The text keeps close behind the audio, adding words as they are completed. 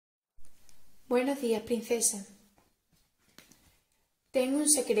Buenos días, princesa. Tengo un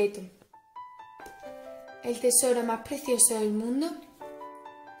secreto. El tesoro más precioso del mundo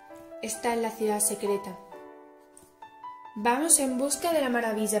está en la ciudad secreta. Vamos en busca de la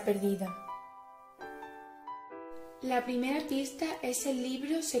maravilla perdida. La primera pista es el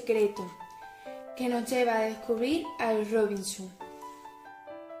libro secreto, que nos lleva a descubrir a los Robinson.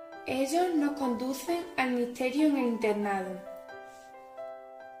 Ellos nos conducen al misterio en el internado,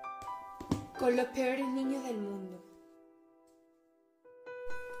 con los peores niños del mundo,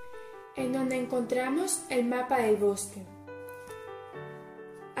 en donde encontramos el mapa del bosque.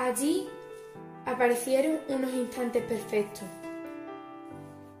 Allí aparecieron unos instantes perfectos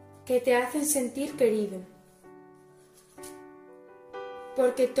que te hacen sentir querido,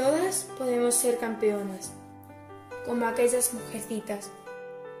 porque todas podemos ser campeonas, como aquellas mujercitas.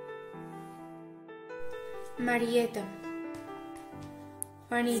 Marieta,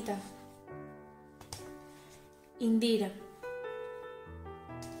 Juanita, Indira,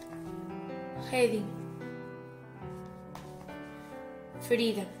 Hedy,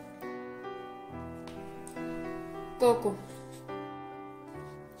 Frida, Coco,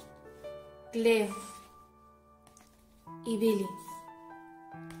 Cleo y Billy.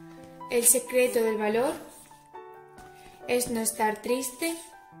 El secreto del valor es no estar triste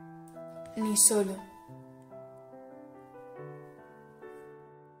ni solo.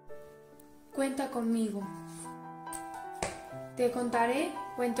 Cuenta conmigo. Te contaré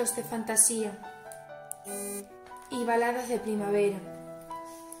cuentos de fantasía y baladas de primavera.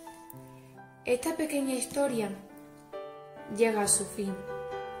 Esta pequeña historia llega a su fin.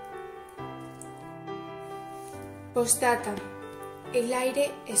 Postdata: el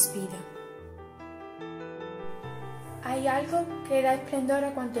aire es vida. Hay algo que da esplendor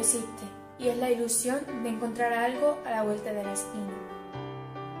a cuanto existe, y es la ilusión de encontrar algo a la vuelta de la esquina.